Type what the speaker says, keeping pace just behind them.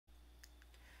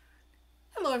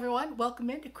Hello everyone, welcome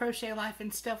into Crochet Life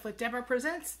and Stuff with Deborah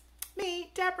presents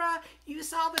me, Deborah. You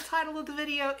saw the title of the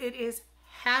video. It is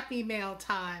Happy Mail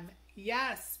time.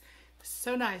 Yes,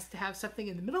 so nice to have something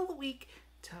in the middle of the week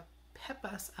to pep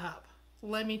us up.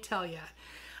 Let me tell you.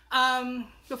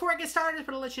 Before I get started, I just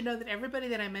want to let you know that everybody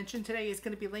that I mentioned today is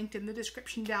going to be linked in the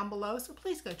description down below, so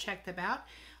please go check them out.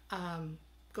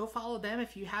 Go follow them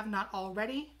if you have not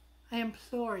already. I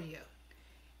implore you.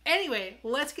 Anyway,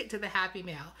 let's get to the happy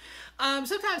mail.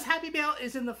 Sometimes happy mail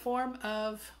is in the form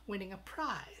of winning a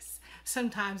prize.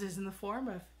 Sometimes it's in the form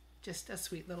of just a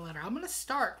sweet little letter. I'm going to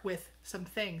start with some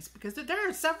things because there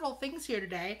are several things here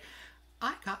today.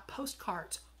 I got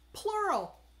postcards,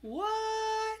 plural.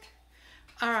 What?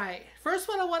 All right, first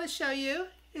one I want to show you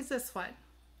is this one.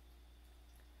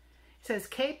 It says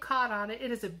Cape Cod on it. It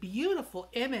is a beautiful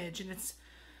image, and it's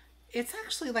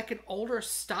actually like an older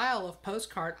style of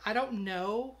postcard. I don't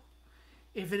know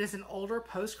if it is an older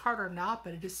postcard or not,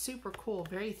 but it is super cool,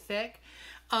 very thick.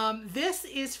 This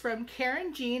is from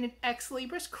Karen Jean at Ex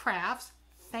Libris Crafts.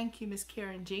 Thank you, Miss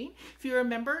Karen Jean. If you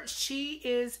remember, she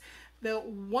is the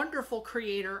wonderful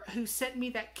creator who sent me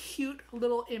that cute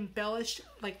little embellished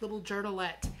like little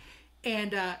journalette.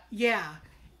 And yeah,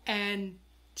 and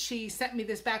she sent me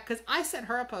this back because I sent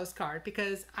her a postcard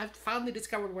because I finally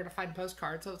discovered where to find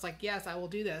postcards. So it's like, yes, I will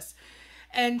do this.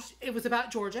 And it was about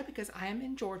Georgia because I am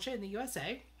in Georgia in the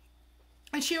USA.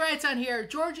 And she writes on here,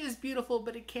 Georgia is beautiful,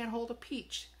 but it can't hold a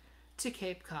peach to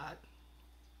Cape Cod.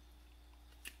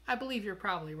 I believe you're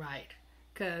probably right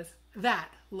because that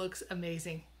looks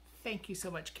amazing. Thank you so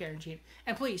much, Karen Jean.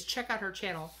 And please check out her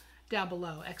channel down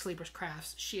below, Ex Libris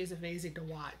Crafts. She is amazing to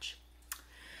watch.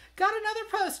 Got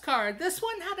another postcard. This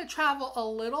one had to travel a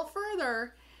little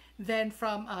further than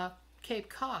from Cape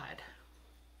Cod.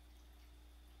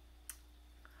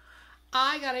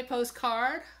 I got a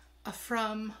postcard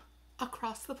from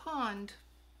across the pond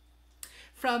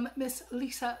from Miss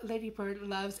Lisa LadybirD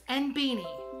Loves and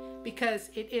Beanie, because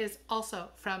it is also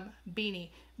from Beanie.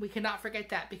 We cannot forget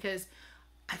that because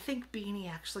I think Beanie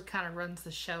actually kind of runs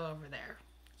the show over there.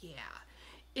 Yeah.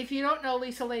 If you don't know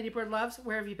Lisa LadybirD Loves,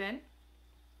 where have you been?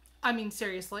 I mean,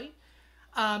 seriously.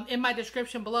 In my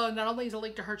description below, not only is a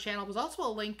link to her channel, but also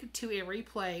a link to a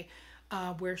replay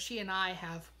where she and I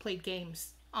have played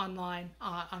games online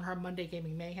on her Monday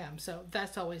Gaming Mayhem. So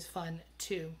that's always fun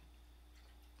too.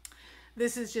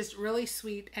 This is just really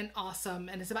sweet and awesome.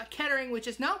 And it's about Kettering, which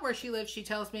is not where she lives. She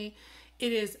tells me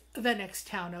it is the next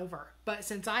town over. But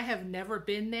since I have never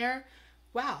been there,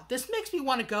 wow, this makes me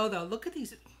want to go though. Look at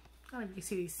these. I don't know if you can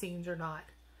see these scenes or not.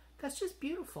 That's just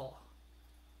beautiful.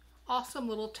 Awesome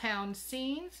little town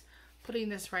scenes. Putting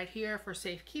this right here for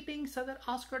safekeeping so that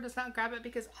Oscar does not grab it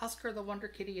because Oscar the Wonder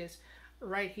Kitty is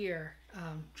right here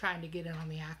trying to get in on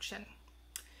the action.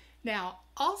 Now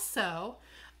also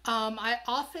I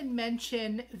often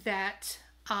mention that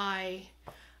I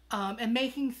am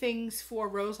making things for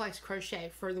Rose Likes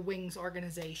Crochet for the Wings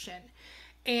organization,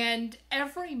 and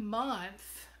every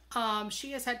month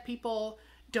she has had people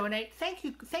donate thank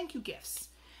you gifts.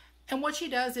 And what she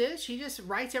does is she just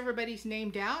writes everybody's name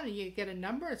down and you get a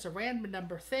number. It's a random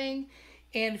number thing.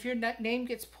 And if your name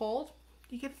gets pulled,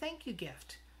 you get a thank you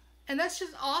gift. And that's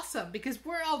just awesome because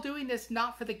we're all doing this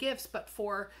not for the gifts, but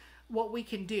for what we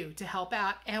can do to help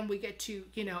out. And we get to,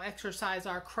 you know, exercise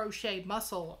our crochet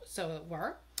muscle, so it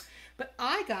were. But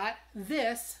I got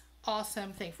this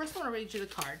awesome thing. First, I want to read you the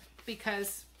card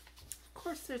because, of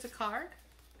course, there's a card.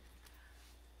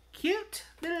 Cute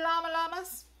little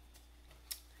llamas.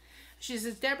 She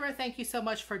says, Deborah, thank you so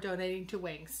much for donating to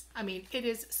Wings. I mean, it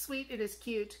is sweet, it is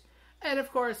cute. And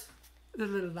of course, the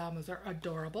little llamas are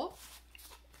adorable.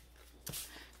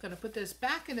 Gonna put this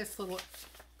back in this little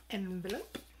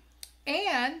envelope.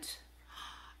 And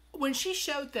when she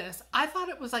showed this, I thought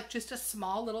it was like just a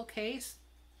small little case.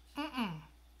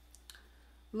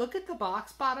 Look at the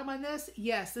box bottom on this.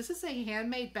 Yes, this is a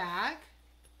handmade bag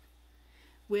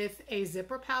with a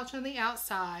zipper pouch on the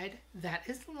outside that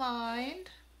is lined.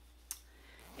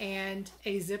 And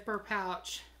a zipper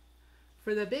pouch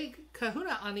for the big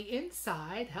kahuna on the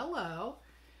inside, hello,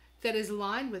 that is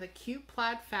lined with a cute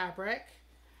plaid fabric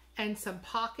and some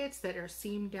pockets that are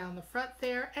seamed down the front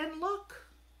there. And look,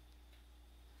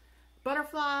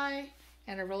 butterfly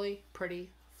and a really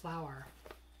pretty flower.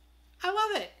 I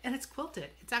love it. And it's quilted.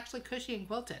 It's actually cushy and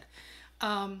quilted.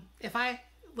 If I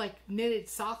like knitted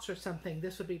socks or something,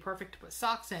 this would be perfect to put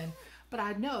socks in, but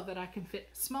I know that I can fit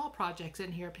small projects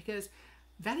in here because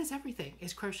that is everything,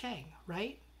 is crocheting,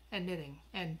 right? And knitting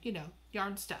and, you know,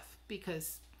 yarn stuff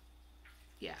because,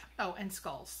 yeah. Oh, and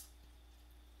skulls.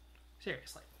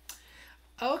 Seriously.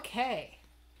 Okay.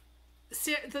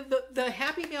 The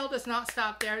happy mail does not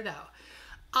stop there, though.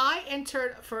 I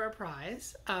entered for a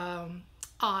prize on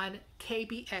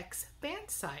KBX band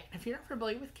site. If you're not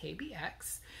familiar with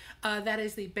KBX, that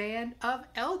is the band of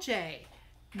LJ.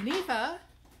 Neva,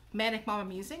 Manic Mama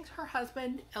Musings, her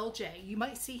husband, LJ. You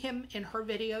might see him in her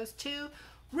videos too.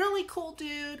 Really cool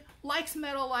dude, likes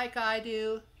metal like I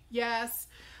do, yes.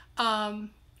 And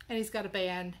he's got a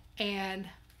band, and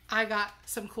I got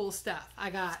some cool stuff. I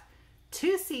got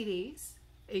 2 CDs.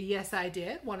 Yes, I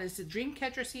did. One is the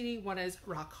Dreamcatcher CD, one is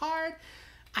Rock Hard.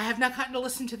 I have not gotten to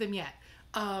listen to them yet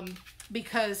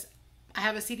because I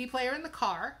have a CD player in the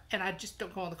car, and I just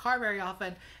don't go in the car very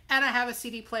often, and I have a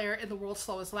CD player in the world's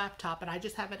slowest laptop, and I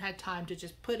just haven't had time to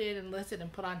just put in and listen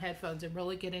and put on headphones and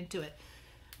really get into it.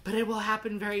 But it will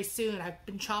happen very soon. I've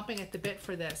been chomping at the bit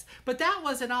for this. But that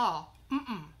wasn't all.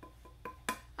 I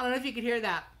don't know if you could hear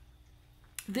that.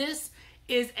 This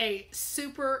is a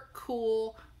super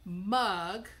cool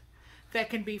mug that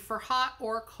can be for hot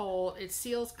or cold. It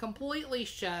seals completely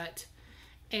shut.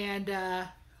 And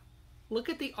look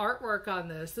at the artwork on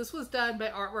this. This was done by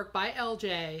artwork by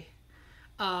LJ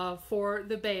for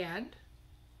the band.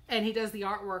 And he does the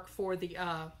artwork for the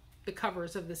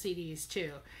covers of the CDs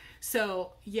too.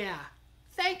 So yeah,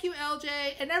 thank you, LJ.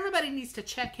 And everybody needs to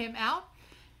check him out.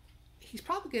 He's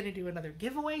probably going to do another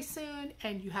giveaway soon,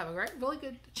 and you have a really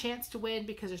good chance to win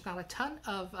because there's not a ton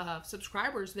of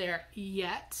subscribers there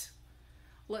yet.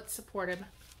 Let's support him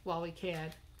while we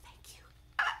can. Thank you.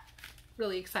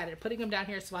 Really excited. Putting them down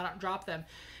here so I don't drop them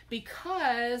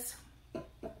because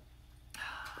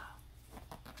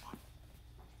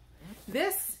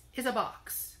this is a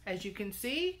box. As you can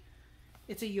see,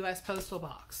 it's a U.S. postal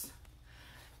box.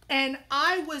 And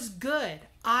I was good.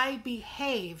 I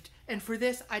behaved. And for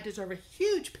this, I deserve a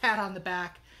huge pat on the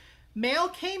back. Mail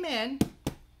came in,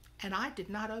 and I did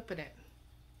not open it.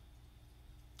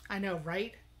 I know,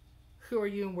 right? Who are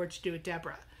you and where'd you do it,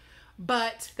 Deborah?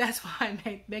 But that's why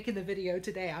I'm making the video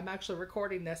today. I'm actually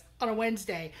recording this on a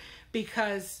Wednesday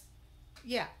because,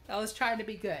 yeah, I was trying to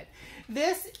be good.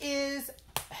 This is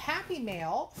Happy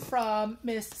Mail from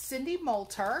Miss Cyndy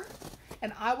Moelter,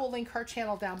 and I will link her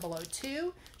channel down below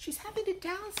too. She's having to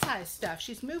downsize stuff.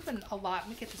 She's moving a lot. Let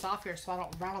me get this off here so I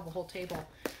don't rattle the whole table.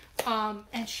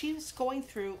 And she's going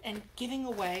through and giving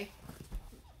away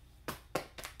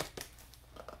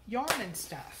yarn and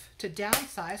stuff to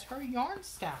downsize her yarn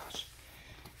stash.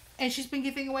 And she's been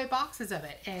giving away boxes of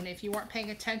it. And if you weren't paying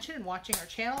attention and watching her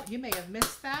channel, you may have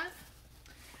missed that.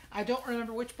 I don't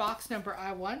remember which box number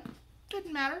I won.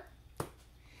 Didn't matter.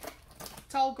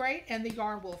 It's all great, and the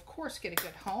yarn will of course get a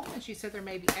good home. And she said there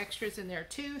may be extras in there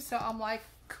too, so I'm like,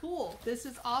 cool, this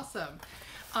is awesome.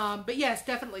 But yes,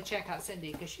 definitely check out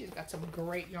Cyndy because she's got some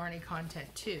great yarny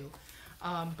content too.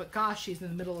 But gosh, she's in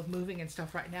the middle of moving and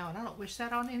stuff right now, and I don't wish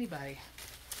that on anybody.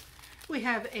 We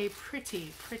have a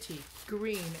pretty, pretty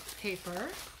green paper,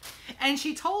 and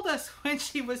she told us when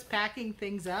she was packing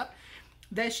things up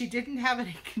that she didn't have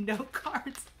any note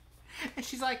cards. And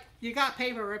she's like, you got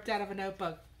paper ripped out of a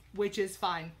notebook, which is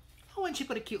fine. Oh, and she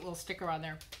put a cute little sticker on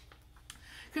there.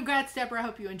 Congrats, Deborah. I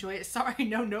hope you enjoy it. Sorry,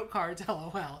 no note cards.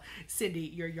 LOL.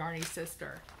 Cyndy, your yarny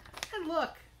sister. And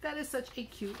look, that is such a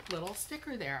cute little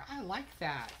sticker there. I like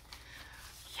that.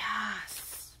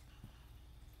 Yes.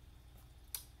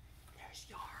 There's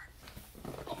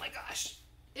yarn. Oh my gosh.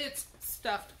 It's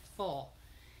stuffed full.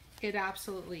 It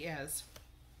absolutely is.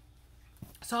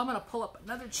 So I'm going to pull up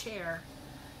another chair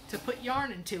to put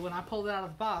yarn into when I pull it out of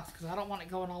the box because I don't want it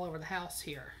going all over the house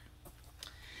here.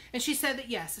 And she said that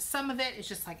yes, some of it is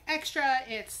just like extra.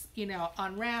 It's, you know,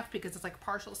 unwrapped because it's like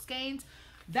partial skeins.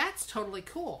 That's totally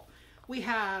cool. We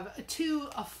have 2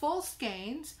 full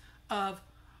skeins of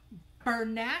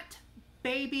Bernat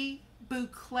Baby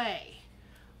Boucle.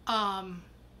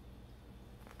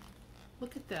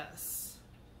 Look at this.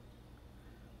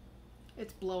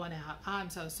 It's blowing out. I'm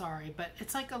so sorry, but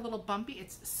it's like a little bumpy.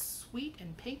 It's sweet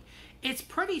and pink. It's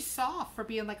pretty soft for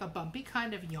being like a bumpy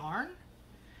kind of yarn.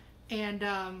 And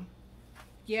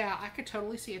yeah, I could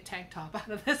totally see a tank top out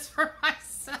of this for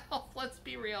myself. Let's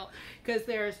be real. Because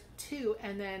there's 2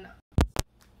 and then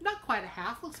not quite a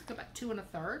half. Looks like about 2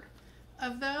 1/3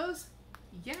 of those.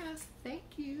 Yes, thank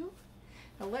you.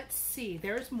 Now let's see.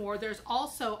 There's more. There's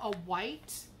also a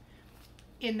white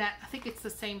in that. I think it's the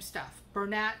same stuff.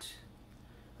 Bernat.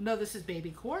 No, this is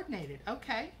baby coordinated.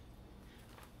 Okay.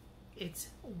 It's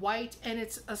white and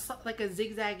it's like a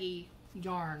zigzaggy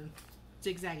yarn.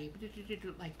 Zigzaggy.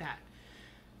 Like that.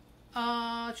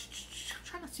 I'm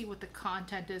trying to see what the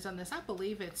content is on this. I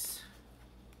believe it's...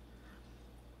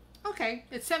 Okay.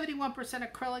 It's 71%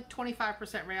 acrylic,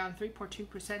 25% rayon,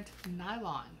 3.2%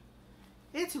 nylon.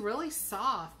 It's really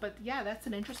soft, but yeah, that's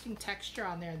an interesting texture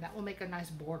on there, and that will make a nice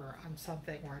border on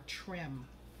something or a trim.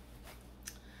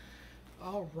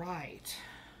 All right.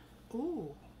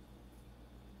 Ooh,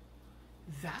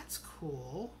 that's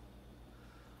cool.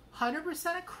 100%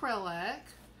 acrylic,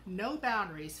 no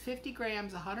boundaries, 50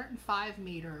 grams, 105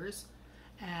 meters,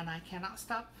 and I cannot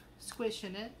stop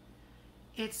squishing it.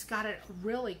 It's got a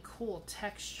really cool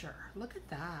texture. Look at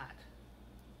that.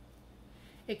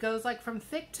 It goes like from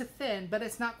thick to thin, but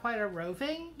it's not quite a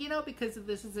roving, you know, because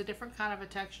this is a different kind of a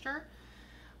texture.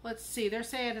 Let's see, they're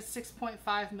saying a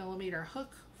 6.5 millimeter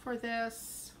hook for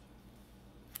this.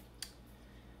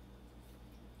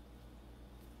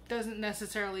 Doesn't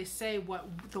necessarily say what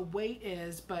the weight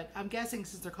is, but I'm guessing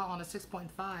since they're calling a 6.5,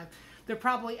 they're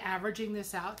probably averaging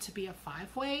this out to be a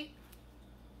 5 weight.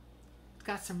 It's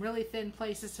got some really thin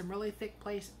places, some really thick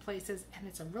places, and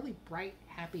it's a really bright,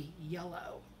 happy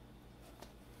yellow.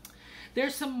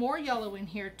 There's some more yellow in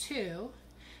here too.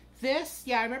 This,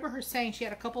 yeah, I remember her saying she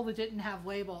had a couple that didn't have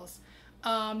labels.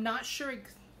 Not sure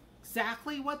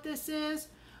exactly what this is,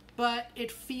 but it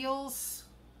feels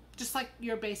just like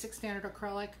your basic standard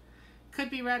acrylic. Could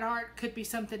be Red Heart, could be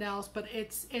something else, but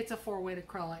it's a 4-weight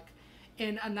acrylic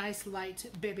in a nice light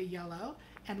baby yellow.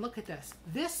 And look at this.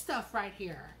 This stuff right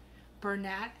here,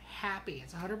 Bernat Happy.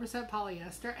 It's 100%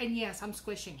 polyester, and yes, I'm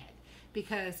squishing it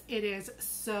because it is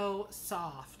so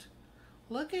soft.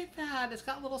 Look at that. It's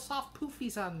got little soft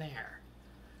poofies on there.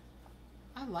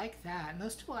 I like that. And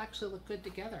those two will actually look good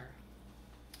together.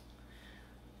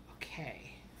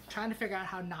 Okay. Trying to figure out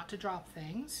how not to drop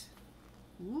things.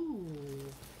 Ooh.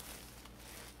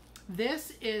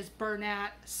 This is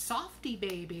Bernat Softy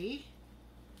Baby.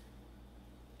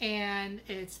 And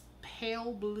it's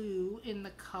pale blue in the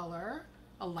color.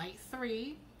 A light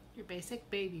 3. Your basic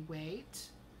baby weight.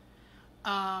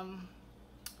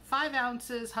 5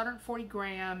 ounces, 140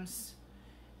 grams,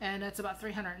 and it's about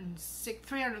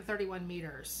 331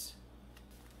 meters.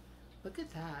 Look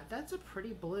at that. That's a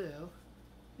pretty blue.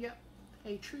 Yep,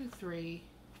 a true 3.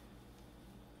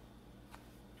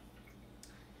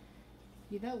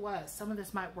 You know what? Some of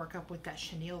this might work up with that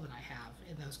chenille that I have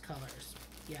in those colors.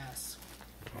 Yes.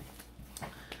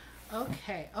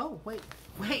 Okay. Oh, wait.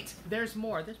 There's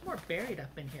more. There's more buried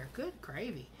up in here. Good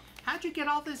gravy. How'd you get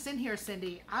all this in here,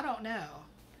 Cyndy? I don't know.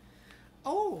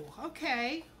 Oh,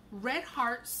 okay. Red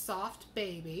Heart Soft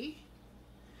Baby.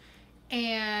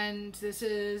 And this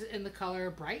is in the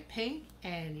color Bright Pink.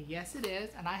 And yes, it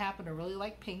is. And I happen to really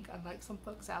like pink, unlike some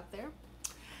folks out there.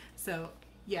 So,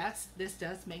 yes, this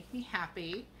does make me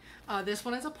happy. This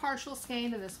one is a partial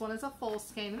skein, and this one is a full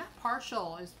skein. And that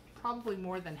partial is probably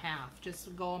more than half,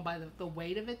 just going by the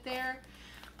weight of it there.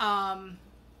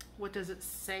 What does it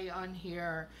say on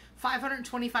here?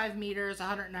 525 meters,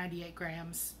 198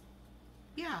 grams.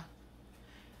 Yeah.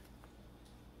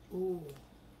 Ooh.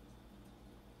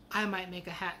 I might make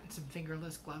a hat and some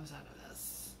fingerless gloves out of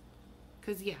this.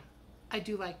 Because, yeah, I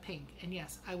do like pink. And,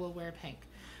 yes, I will wear pink.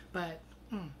 But,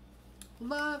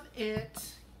 love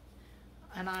it.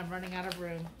 And I'm running out of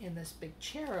room in this big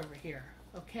chair over here.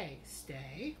 Okay,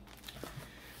 stay.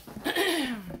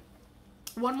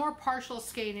 One more partial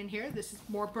skein in here. This is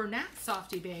more Bernat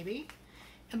Softy Baby.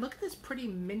 And look at this pretty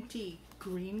minty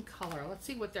green color. Let's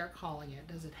see what they're calling it.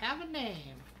 Does it have a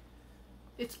name?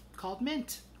 It's called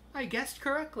Mint. I guessed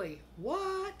correctly.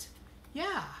 What?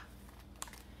 Yeah.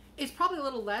 It's probably a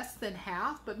little less than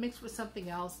half, but mixed with something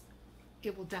else,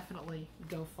 it will definitely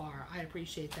go far. I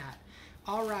appreciate that.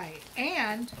 All right.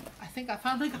 And I think I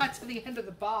finally got to the end of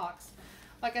the box.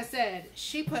 Like I said,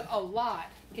 she put a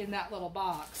lot in that little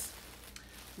box.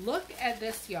 Look at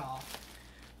this, y'all.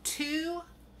 2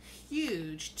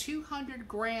 huge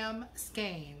 200-gram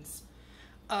skeins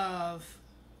of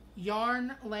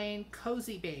Yarn Lane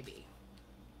Cozy Baby.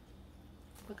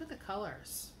 Look at the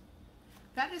colors.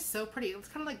 That is so pretty. It's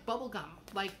kind of like bubblegum,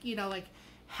 like, you know, like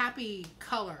happy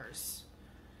colors.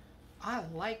 I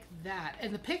like that.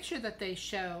 And the picture that they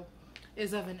show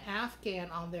is of an Afghan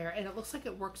on there, and it looks like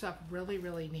it works up really,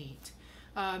 really neat.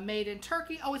 Made in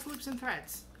Turkey. Oh, it's loops and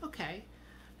threads. Okay.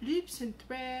 Loops and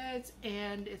threads,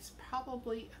 and it's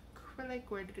probably acrylic.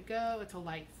 Where did it go? It's a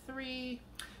light 3.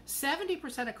 70%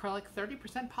 acrylic,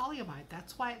 30% polyamide.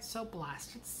 That's why it's so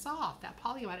blasted soft, that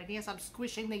polyamide. And yes, I'm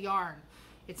squishing the yarn.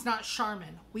 It's not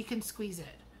Charmin. We can squeeze it.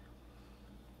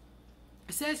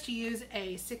 It says to use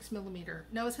a 6mm.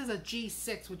 No, it says a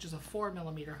G6, which is a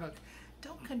 4mm hook.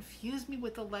 Don't confuse me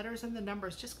with the letters and the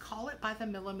numbers. Just call it by the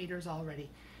millimeters already.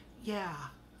 Yeah,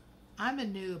 I'm a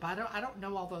noob. I don't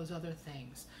know all those other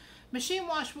things. Machine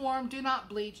wash warm. Do not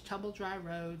bleach. Tumble dry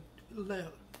low.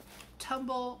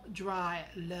 Tumble dry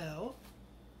low.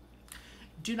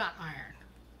 Do not iron.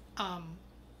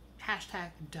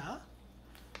 hashtag duh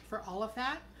for all of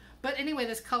that. But anyway,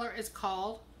 this color is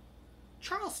called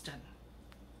Charleston.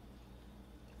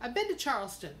 I've been to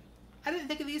Charleston. I didn't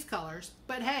think of these colors,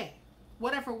 but hey,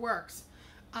 whatever works.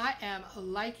 I am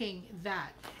liking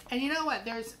that. And you know what?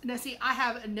 Now see, I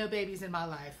have no babies in my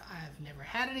life. I've never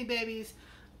had any babies,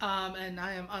 and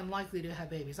I am unlikely to have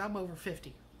babies. I'm over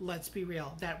 50. Let's be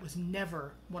real. That was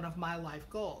never one of my life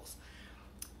goals.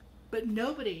 But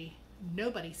nobody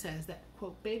says that,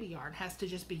 quote, baby yarn has to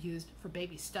just be used for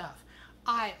baby stuff.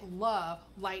 I love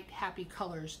light, happy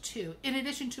colors too. In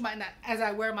addition to as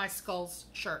I wear my Skulls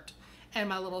shirt and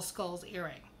my little Skulls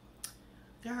earring.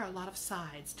 There are a lot of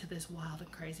sides to this wild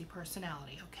and crazy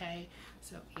personality, okay?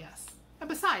 So yes. And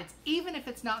besides, even if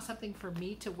it's not something for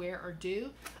me to wear or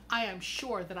do, I am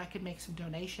sure that I could make some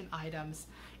donation items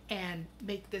and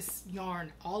make this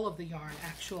yarn, all of the yarn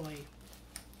actually,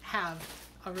 have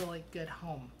a really good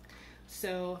home.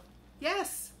 So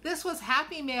yes, this was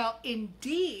Happy Mail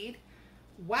indeed.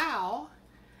 Wow.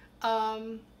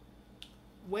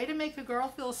 Way to make a girl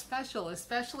feel special,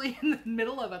 especially in the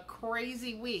middle of a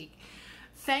crazy week.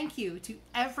 Thank you to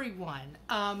everyone.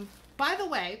 By the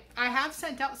way, I have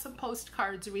sent out some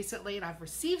postcards recently, and I've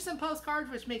received some postcards,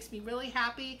 which makes me really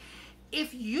happy.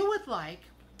 If you would like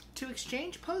to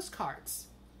exchange postcards,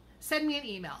 send me an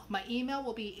email. My email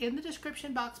will be in the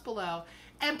description box below,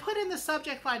 and put in the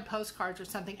subject line postcards or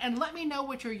something, and let me know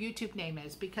what your YouTube name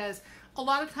is, because a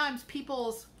lot of times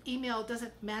people's email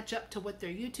doesn't match up to what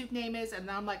their YouTube name is, and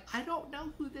I'm like, I don't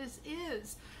know who this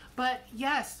is. But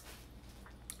yes,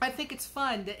 I think it's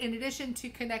fun that in addition to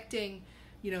connecting,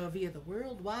 you know, via the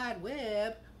World Wide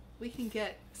Web, we can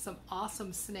get some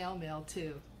awesome snail mail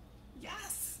too.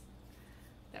 Yes,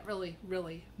 that really,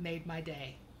 really made my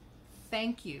day.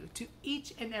 Thank you to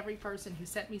each and every person who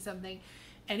sent me something.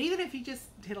 And even if you just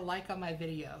hit a like on my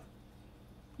video,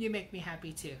 you make me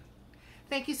happy too.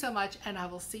 Thank you so much, and I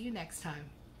will see you next time.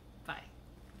 Bye.